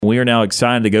We are now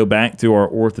excited to go back to our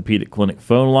orthopedic clinic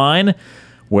phone line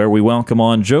where we welcome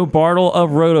on Joe Bartel of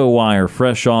Rotowire,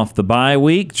 fresh off the bye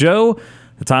week. Joe,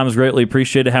 the time is greatly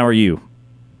appreciated. How are you?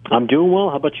 I'm doing well.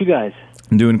 How about you guys?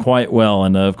 I'm doing quite well,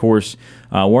 and of course,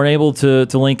 weren't able to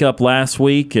link up last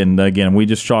week, and again, we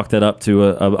just chalked that up to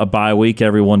a bye week.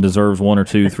 Everyone deserves one or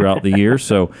two throughout the year,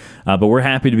 so but we're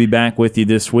happy to be back with you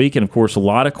this week, and of course, a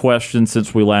lot of questions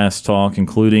since we last talked,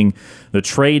 including the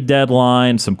trade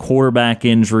deadline, some quarterback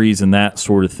injuries, and that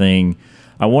sort of thing.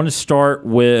 I want to start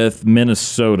with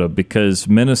Minnesota because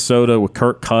Minnesota with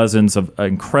Kirk Cousins, an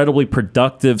incredibly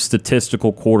productive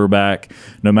statistical quarterback,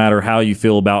 no matter how you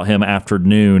feel about him after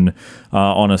noon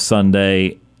on a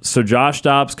Sunday. So Josh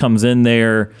Dobbs comes in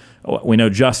there. We know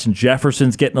Justin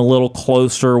Jefferson's getting a little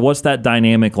closer. What's that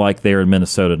dynamic like there in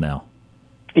Minnesota now?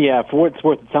 Yeah, for what it's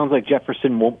worth, it sounds like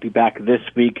Jefferson won't be back this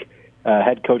week.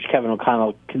 Head coach Kevin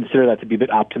O'Connell considered that to be a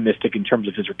bit optimistic in terms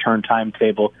of his return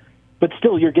timetable. But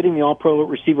still, you're getting the all-pro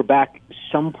receiver back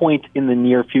some point in the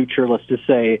near future, let's just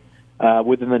say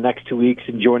within the next 2 weeks,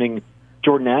 and joining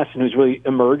Jordan Addison, who's really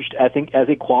emerged, I think, as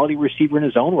a quality receiver in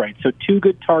his own right. So 2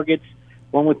 good targets,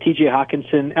 one with T.J.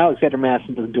 Hawkinson. Alexander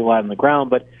Madison doesn't do a lot on the ground,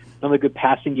 but another good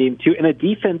passing game, too. And a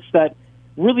defense that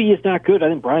really is not good. I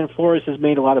think Brian Flores has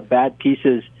made a lot of bad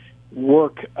pieces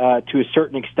work to a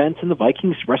certain extent, and the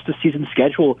Vikings' rest of the season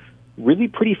schedule really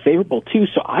pretty favorable, too.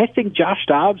 So I think Josh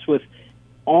Dobbs, with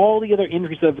all the other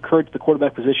injuries that have occurred to the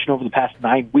quarterback position over the past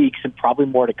 9 weeks, and probably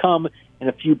more to come, and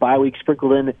a few bye weeks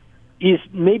sprinkled in, is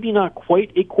maybe not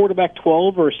quite a quarterback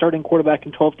 12 or a starting quarterback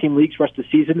in 12-team leagues rest of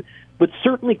the season, but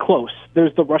certainly close.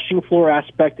 There's the rushing floor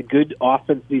aspect, a good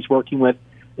offense that he's working with,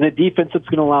 and a defense that's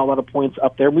going to allow a lot of points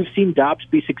up there. We've seen Dobbs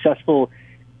be successful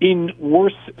in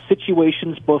worse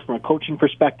situations, both from a coaching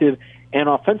perspective and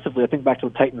offensively. I think back to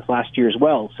the Titans last year as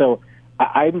well. So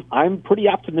I'm pretty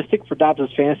optimistic for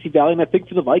Dobbs' fantasy value, and I think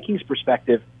for the Vikings'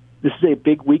 perspective, this is a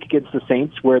big week against the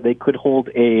Saints where they could hold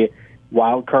a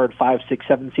wild card 5, 6,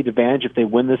 7 seed advantage if they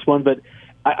win this one. But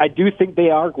I do think they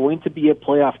are going to be a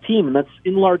playoff team, and that's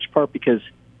in large part because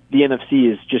the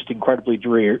NFC is just incredibly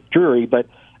dreary. But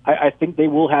I think they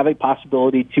will have a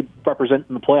possibility to represent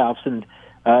in the playoffs, and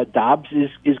Dobbs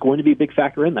is going to be a big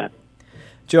factor in that.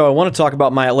 Joe, I want to talk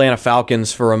about my Atlanta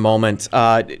Falcons for a moment.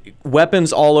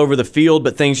 Weapons all over the field,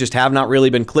 but things just have not really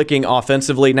been clicking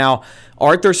offensively. Now,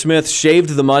 Arthur Smith shaved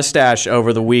the mustache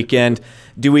over the weekend.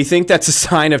 Do we think that's a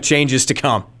sign of changes to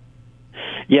come?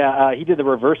 Yeah, he did the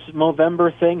reverse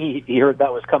Movember thing. He heard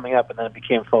that was coming up, and then it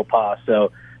became faux pas.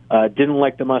 So didn't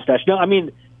like the mustache. No, I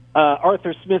mean,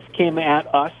 Arthur Smith came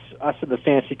at us in the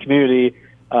fantasy community,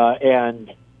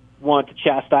 and want to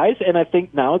chastise, and I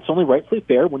think now it's only rightfully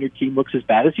fair when your team looks as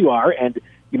bad as you are and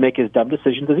you make as dumb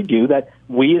decisions as you do that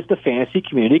we as the fantasy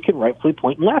community can rightfully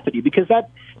point and laugh at you, because that's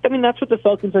what the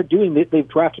Falcons are doing. They've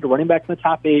drafted a running back in the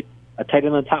top 8, a tight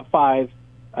end in the top 5.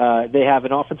 They have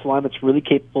an offensive line that's really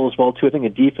capable as well, too. I think a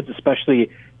defense, especially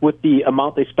with the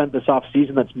amount they spent this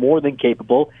offseason, that's more than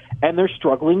capable, and they're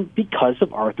struggling because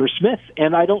of Arthur Smith,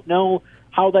 and I don't know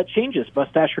how that changes,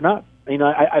 mustache or not.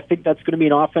 I think that's going to be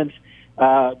an offense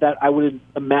that I would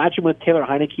imagine with Taylor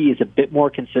Heineke is a bit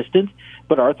more consistent,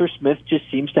 but Arthur Smith just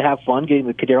seems to have fun getting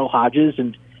the Kadarius Hodges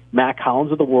and Mac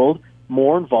Hollins of the world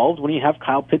more involved when you have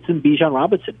Kyle Pitts and Bijan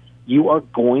Robinson. You are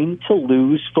going to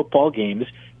lose football games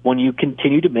when you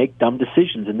continue to make dumb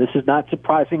decisions, and this is not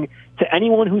surprising to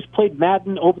anyone who's played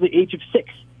Madden over the age of 6,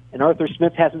 and Arthur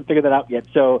Smith hasn't figured that out yet.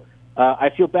 So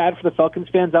I feel bad for the Falcons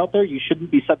fans out there. You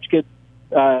shouldn't be subject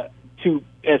to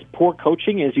as poor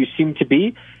coaching as you seem to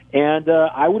be. And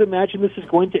I would imagine this is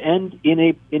going to end in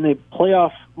a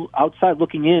playoff outside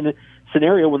looking in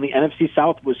scenario when the NFC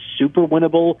South was super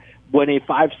winnable, when a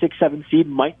 5, 6, 7 seed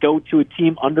might go to a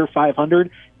team under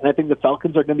 500. And I think the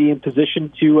Falcons are going to be in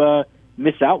position to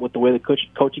miss out with the way the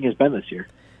coaching has been this year.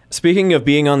 Speaking of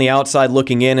being on the outside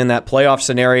looking in that playoff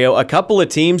scenario, a couple of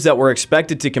teams that were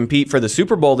expected to compete for the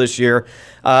Super Bowl this year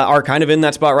are kind of in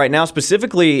that spot right now.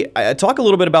 Specifically, talk a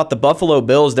little bit about the Buffalo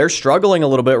Bills. They're struggling a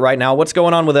little bit right now. What's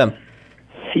going on with them?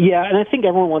 Yeah, and I think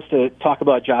everyone wants to talk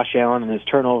about Josh Allen and his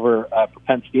turnover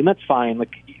propensity, and that's fine.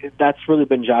 Like, that's really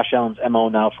been Josh Allen's MO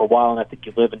now for a while, and I think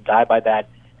you live and die by that.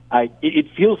 It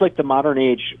feels like the modern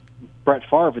age Brett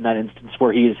Favre in that instance,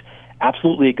 where he's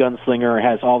absolutely a gunslinger,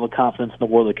 has all the confidence in the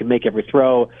world that can make every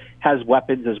throw, has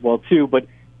weapons as well too, but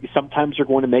sometimes you're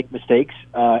going to make mistakes,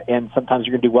 and sometimes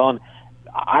you're going to do well. And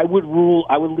I would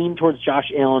lean towards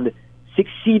Josh Allen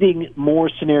succeeding more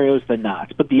scenarios than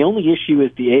not. But the only issue is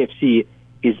the AFC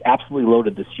is absolutely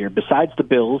loaded this year. Besides the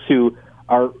Bills, who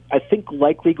are, I think,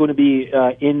 likely going to be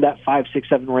in that 5, 6,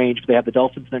 7 range, but they have the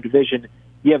Dolphins in their division.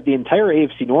 You have the entire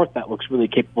AFC North that looks really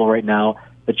capable right now.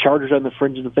 The The Chargers on the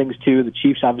fringe of the things too. The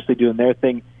Chiefs obviously doing their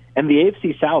thing. And the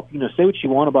AFC South, say what you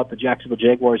want about the Jacksonville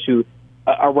Jaguars, who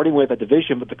are running away with that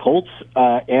division, but the Colts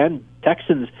and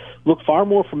Texans look far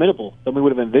more formidable than we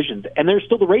would have envisioned. And there's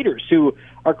still the Raiders, who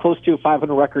are close to a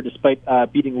 500 record despite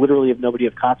beating literally nobody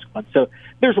of consequence. So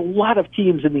there's a lot of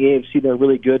teams in the AFC that are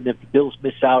really good, and if the Bills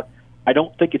miss out, I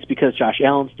don't think it's because Josh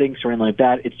Allen stinks or anything like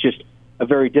that. It's just a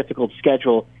very difficult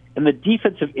schedule. And the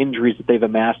defensive injuries that they've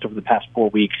amassed over the past 4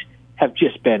 weeks have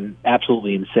just been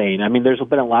absolutely insane. I mean, there's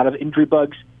been a lot of injury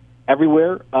bugs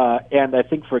everywhere, and I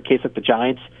think for a case like the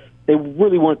Giants, they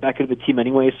really weren't that good of a team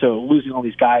anyway, so losing all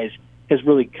these guys has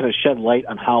really kind of shed light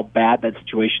on how bad that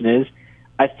situation is.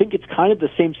 I think it's kind of the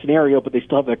same scenario, but they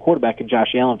still have their quarterback in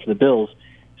Josh Allen for the Bills.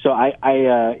 So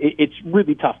it's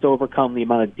really tough to overcome the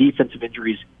amount of defensive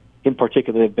injuries in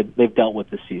particular they've dealt with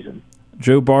this season.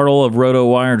 Joe Bartel of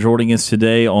Rotowire joining us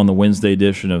today on the Wednesday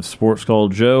edition of Sports Call.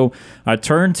 Joe, I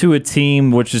turn to a team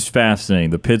which is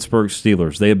fascinating, the Pittsburgh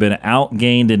Steelers. They have been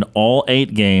outgained in all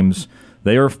 8 games.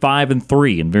 They are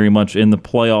 5-3 and very much in the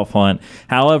playoff hunt.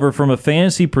 However, from a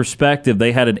fantasy perspective,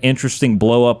 they had an interesting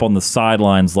blow up on the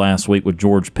sidelines last week with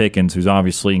George Pickens, who's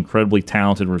obviously an incredibly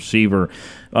talented receiver.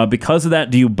 Because of that,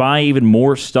 do you buy even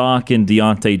more stock in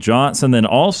Deontay Johnson? Then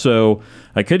also,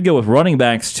 I could go with running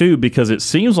backs too, because it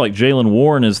seems like Jaylen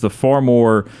Warren is the far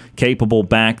more capable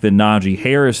back than Najee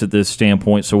Harris at this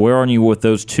standpoint. So where are you with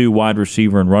those 2 wide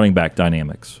receiver and running back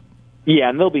dynamics? Yeah,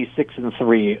 and they'll be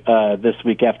 6-3 this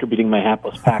week after beating my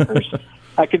hapless Packers.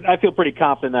 I feel pretty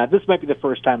confident that this might be the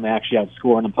first time they actually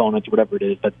outscore an opponent or whatever it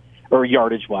is, or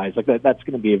yardage-wise. That's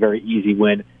going to be a very easy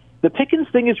win. The Pickens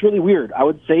thing is really weird. I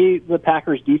would say the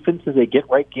Packers' defense is a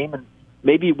get-right game, and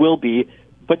maybe it will be,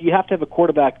 but you have to have a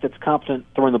quarterback that's confident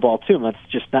throwing the ball too, and that's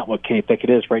just not what Kenny Pickett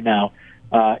is right now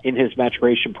in his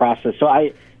maturation process. So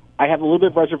I have a little bit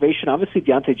of reservation. Obviously,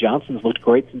 Deontay Johnson's looked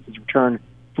great since his return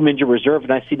from injured reserve,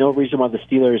 and I see no reason why the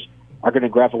Steelers are going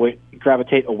to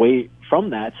gravitate away from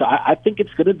that. So I think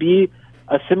it's going to be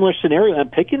a similar scenario. And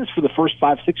Pickens, for the first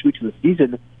 5-6 weeks of the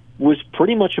season, was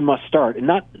pretty much a must-start, and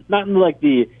not in like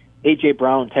the A.J.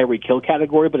 Brown, Tyreek Hill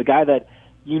category, but a guy that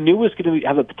you knew was going to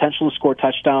have the potential to score a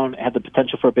touchdown, had the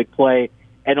potential for a big play,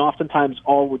 and oftentimes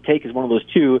all it would take is one of those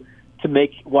 2 to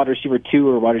make wide receiver 2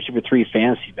 or wide receiver 3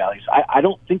 fantasy values. I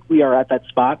don't think we are at that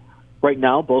spot right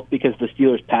now, both because the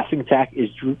Steelers' passing attack is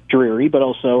dreary, but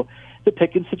also the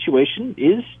Pickens situation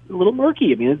is a little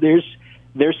murky. I mean,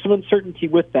 there's some uncertainty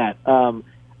with that.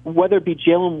 Whether it be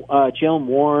Jaylen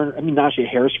Warren, Najee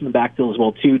Harris from the backfield as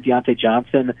well too, Deontay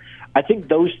Johnson, I think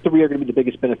those 3 are going to be the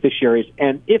biggest beneficiaries.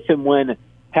 And if and when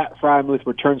Pat Frymuth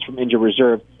returns from injured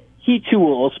reserve, he too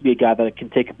will also be a guy that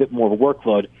can take a bit more of a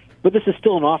workload. But this is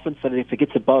still an offense that if it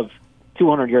gets above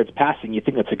 200 yards passing, you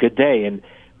think that's a good day. And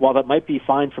while that might be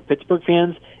fine for Pittsburgh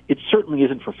fans, it certainly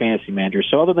isn't for fantasy managers.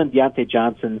 So other than Deontay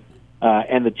Johnson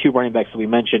and the 2 running backs that we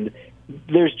mentioned,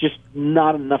 there's just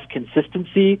not enough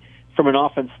consistency from an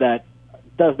offense that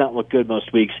does not look good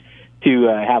most weeks to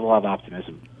have a lot of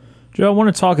optimism. Joe, I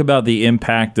want to talk about the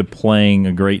impact of playing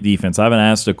a great defense. I haven't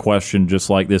asked a question just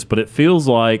like this, but it feels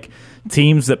like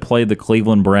teams that play the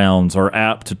Cleveland Browns are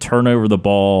apt to turn over the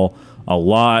ball a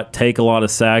lot, take a lot of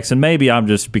sacks, and maybe I'm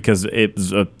just because it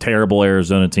was a terrible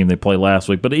Arizona team they played last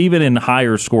week, but even in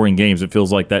higher scoring games, it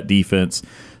feels like that defense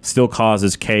still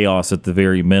causes chaos at the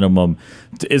very minimum.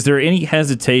 Is there any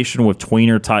hesitation with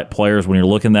tweener-type players when you're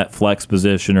looking at that flex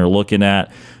position or looking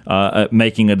at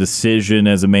making a decision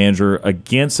as a manager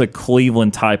against a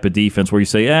Cleveland type of defense where you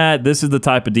say, this is the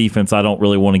type of defense I don't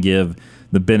really want to give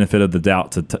the benefit of the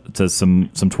doubt to some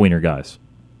tweener guys?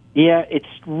 Yeah, it's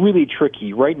really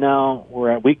tricky. Right now, we're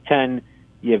at Week 10.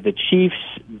 You have the Chiefs,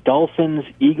 Dolphins,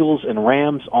 Eagles, and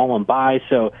Rams all on bye.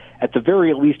 So at the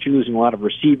very least, you're losing a lot of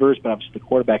receivers, but obviously the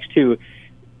quarterbacks too.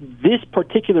 This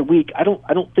particular week, I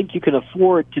don't think you can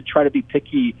afford to try to be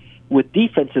picky with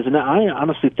defenses. And I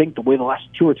honestly think the way the last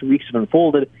 2 or 3 weeks have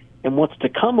unfolded and what's to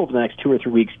come over the next 2 or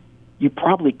 3 weeks, you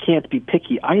probably can't be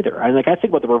picky either. I think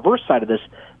about the reverse side of this.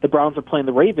 The Browns are playing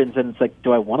the Ravens, and it's like,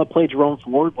 do I want to play Jerome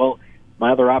Ford? Well,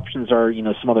 my other options are,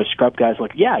 some other scrub guys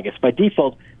like, I guess by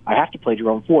default, I have to play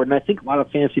Jerome Ford. And I think a lot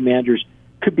of fantasy managers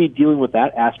could be dealing with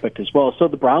that aspect as well. So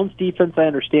the Browns defense, I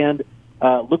understand,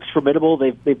 looks formidable.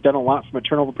 They've done a lot from a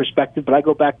turnover perspective, but I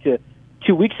go back to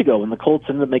 2 weeks ago when the Colts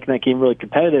ended up making that game really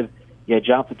competitive. You had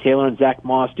Jonathan Taylor and Zach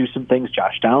Moss do some things.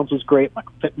 Josh Downs was great.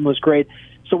 Michael Pittman was great.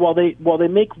 So while they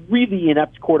make really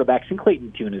inept quarterbacks, and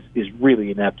Clayton Tune is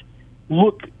really inept,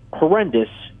 look horrendous,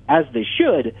 as they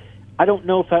should, I don't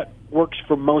know if that works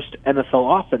for most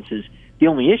NFL offenses. The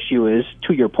only issue is,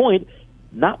 to your point,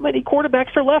 not many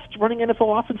quarterbacks are left running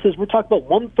NFL offenses. We're talking about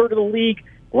 1/3 of the league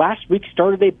last week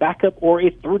started a backup or a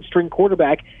third-string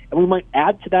quarterback, and we might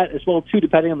add to that as well, too,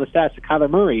 depending on the stats of Kyler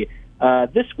Murray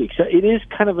this week. So it is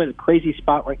kind of a crazy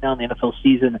spot right now in the NFL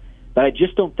season that I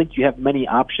just don't think you have many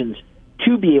options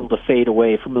to be able to fade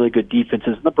away from really good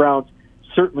defenses. And the Browns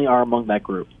certainly are among that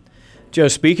group. Joe,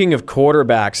 speaking of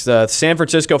quarterbacks, the San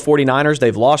Francisco 49ers,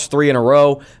 they've lost 3 in a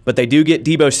row, but they do get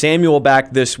Deebo Samuel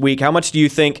back this week. How much do you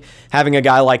think having a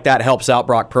guy like that helps out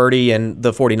Brock Purdy and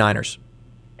the 49ers?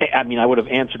 I mean, I would have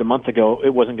answered a month ago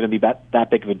it wasn't going to be that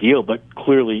big of a deal, but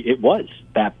clearly it was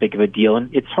that big of a deal.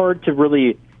 And it's hard to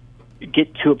really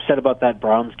get too upset about that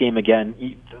Browns game again.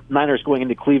 The Niners going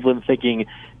into Cleveland thinking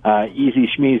easy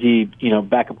schmeezy,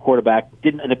 backup quarterback.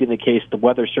 Didn't end up being the case. The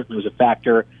weather certainly was a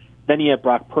factor. Then you have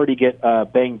Brock Purdy get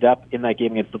banged up in that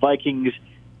game against the Vikings.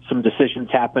 Some decisions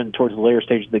happened towards the later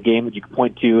stage of the game that you can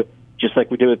point to, just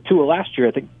like we did with Tua last year.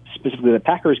 I think specifically the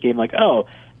Packers game, like, oh,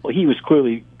 well, he was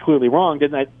clearly wrong.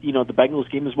 Didn't that, the Bengals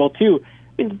game as well, too.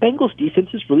 I mean, the Bengals defense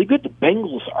is really good. The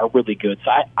Bengals are really good.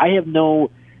 So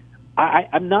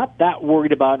I'm not that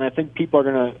worried about it, and I think people are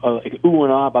going to ooh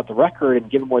and ah about the record,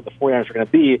 and given where the 49ers are going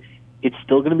to be, it's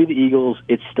still going to be the Eagles.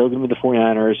 It's still going to be the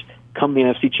 49ers come the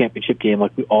NFC Championship game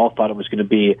like we all thought it was going to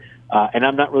be, and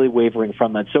I'm not really wavering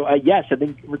from that. So, yes, I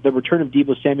think the return of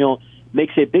Deebo Samuel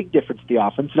makes a big difference to the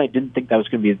offense, and I didn't think that was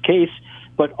going to be the case.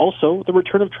 But also the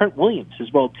return of Trent Williams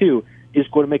as well, too, is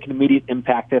going to make an immediate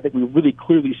impact. I think we really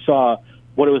clearly saw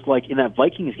what it was like in that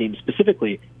Vikings game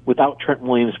specifically without Trent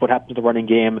Williams, what happened to the running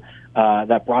game,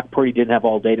 that Brock Purdy didn't have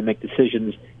all day to make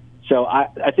decisions. So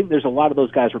I think there's a lot of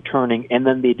those guys returning, and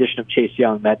then the addition of Chase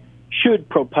Young that should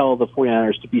propel the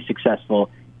 49ers to be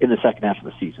successful in the second half of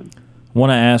the season. I want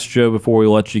to ask, Joe, before we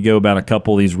let you go, about a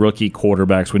couple of these rookie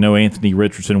quarterbacks. We know Anthony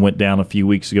Richardson went down a few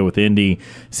weeks ago with Indy.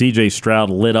 C.J. Stroud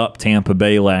lit up Tampa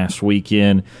Bay last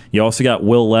weekend. You also got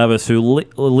Will Levis, who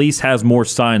at least has more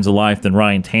signs of life than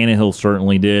Ryan Tannehill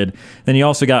certainly did. Then you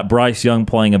also got Bryce Young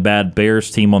playing a bad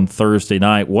Bears team on Thursday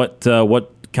night. What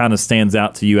kind of stands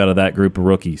out to you out of that group of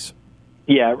rookies?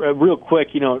 Yeah, real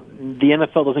quick, the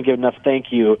NFL doesn't give enough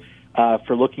thank you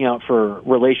for looking out for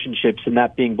relationships, and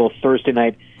that being both Thursday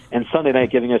night and Sunday night,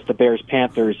 giving us the Bears,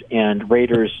 Panthers, and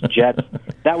Raiders, Jets.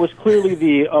 That was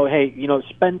clearly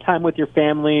spend time with your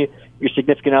family, your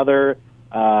significant other.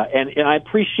 And I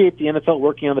appreciate the NFL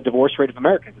working on the divorce rate of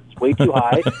Americans. It's way too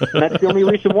high, and that's the only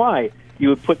reason why you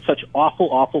would put such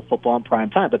awful football on prime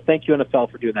time. But thank you,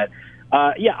 NFL, for doing that.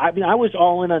 I was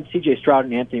all in on C.J. Stroud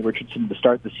and Anthony Richardson to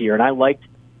start this year, and I liked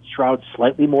Stroud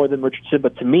slightly more than Richardson.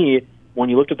 But to me, when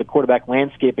you looked at the quarterback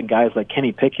landscape and guys like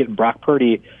Kenny Pickett and Brock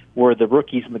Purdy were the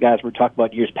rookies and the guys we were talking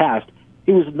about years past,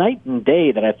 it was night and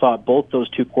day that I thought both those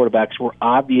two quarterbacks were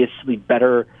obviously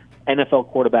better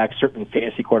NFL quarterbacks, certainly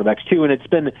fantasy quarterbacks too. And it's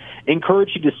been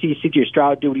encouraging to see C.J.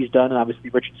 Stroud do what he's done, and obviously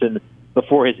Richardson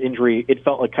before his injury. It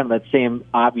felt like kind of that same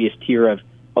obvious tier of,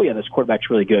 oh yeah, this quarterback's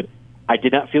really good. I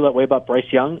did not feel that way about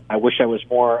Bryce Young. I wish I was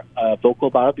more vocal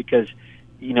about it because,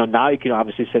 now you can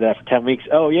obviously say that for 10 weeks.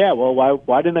 Oh yeah, well,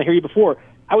 why didn't I hear you before?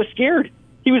 I was scared.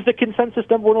 He was the consensus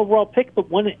number 1 overall pick, but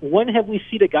when have we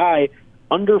seen a guy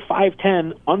under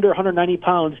 5'10", under 190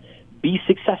 pounds be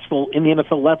successful in the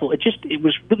NFL level? It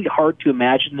was really hard to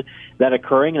imagine that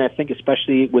occurring, and I think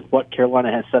especially with what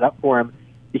Carolina has set up for him,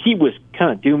 he was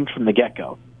kind of doomed from the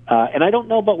get-go. And I don't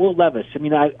know about Will Levis. I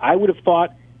mean, I would have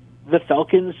thought the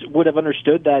Falcons would have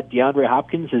understood that DeAndre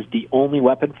Hopkins is the only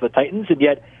weapon for the Titans, and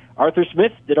yet Arthur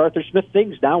Smith did Arthur Smith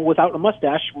things. Now without a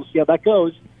mustache, we'll see how that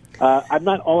goes. I'm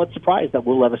not all that surprised that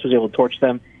Will Levis was able to torch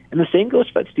them. And the same goes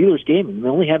for that Steelers game. I mean, they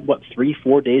only had,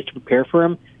 3-4 days to prepare for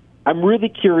him. I'm really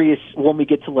curious when we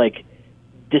get to,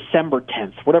 December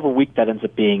 10th, whatever week that ends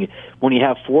up being, when you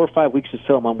have 4 or 5 weeks of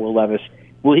film on Will Levis,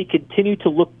 will he continue to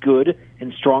look good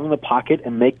and strong in the pocket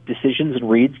and make decisions and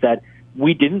reads that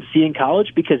we didn't see in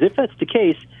college? Because if that's the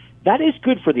case, that is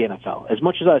good for the NFL. As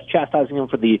much as I was chastising him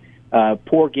for the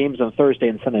poor games on Thursday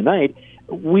and Sunday night,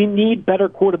 we need better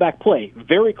quarterback play.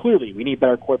 Very clearly, we need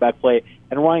better quarterback play,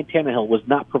 and Ryan Tannehill was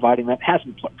not providing that,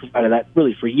 hasn't provided that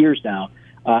really for years now.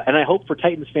 And I hope for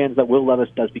Titans fans that Will Levis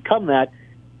does become that.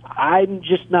 I'm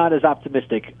just not as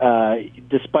optimistic,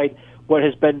 despite what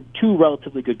has been 2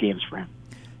 relatively good games for him.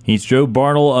 He's Joe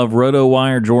Bartel of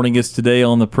Rotowire joining us today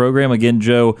on the program. Again,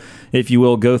 Joe, if you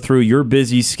will, go through your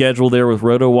busy schedule there with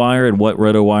Rotowire and what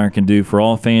Rotowire can do for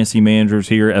all fantasy managers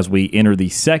here as we enter the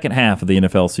second half of the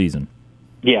NFL season.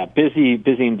 Yeah, busy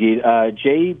indeed.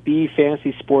 JB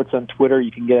Fantasy Sports on Twitter.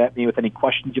 You can get at me with any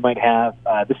questions you might have.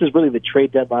 This is really the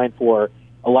trade deadline for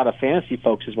a lot of fantasy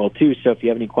folks as well, too. So if you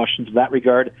have any questions in that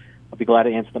regard, I'll be glad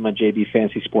to answer them on JB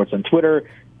Fantasy Sports on Twitter.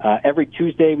 Every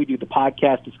Tuesday we do the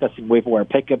podcast discussing waiver wire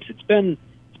pickups. It's been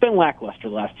been lackluster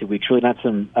the last 2 weeks. Really not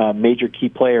some major key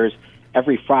players.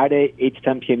 Every Friday, 8 to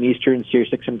 10 p.m. Eastern,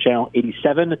 Sirius XM Channel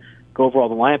 87. Go over all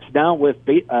the lineups. Now with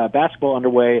basketball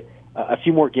underway, a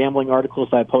few more gambling articles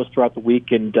I post throughout the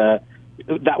week, and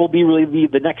that will be really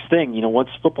the next thing. Once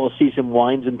football season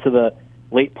winds into the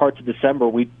late parts of December,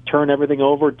 we turn everything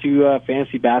over to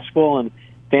fantasy basketball and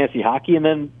fantasy hockey, and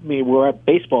then we're at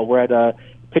baseball. We're at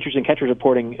pitchers and catchers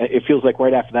reporting. It feels like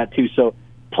right after that, too. So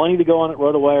plenty to go on at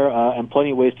Rotowire and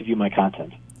plenty of ways to view my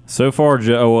content. So far,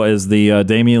 Joe, is the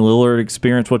Damian Lillard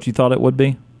experience what you thought it would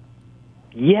be?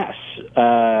 Yes.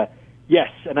 Yes,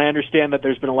 and I understand that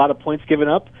there's been a lot of points given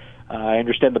up. I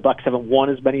understand the Bucks haven't won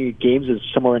as many games as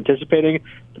some were anticipating,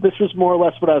 but this was more or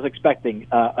less what I was expecting.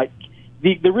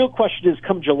 The real question is,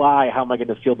 come July, how am I going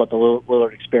to feel about the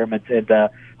Lillard experiment? And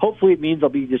hopefully it means I'll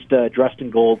be just dressed in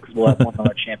gold because we'll have won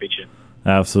our championship.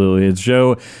 Absolutely. It's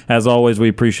Joe. As always, we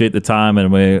appreciate the time,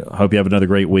 and we hope you have another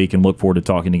great week and look forward to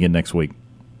talking again next week.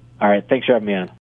 All right. Thanks for having me on.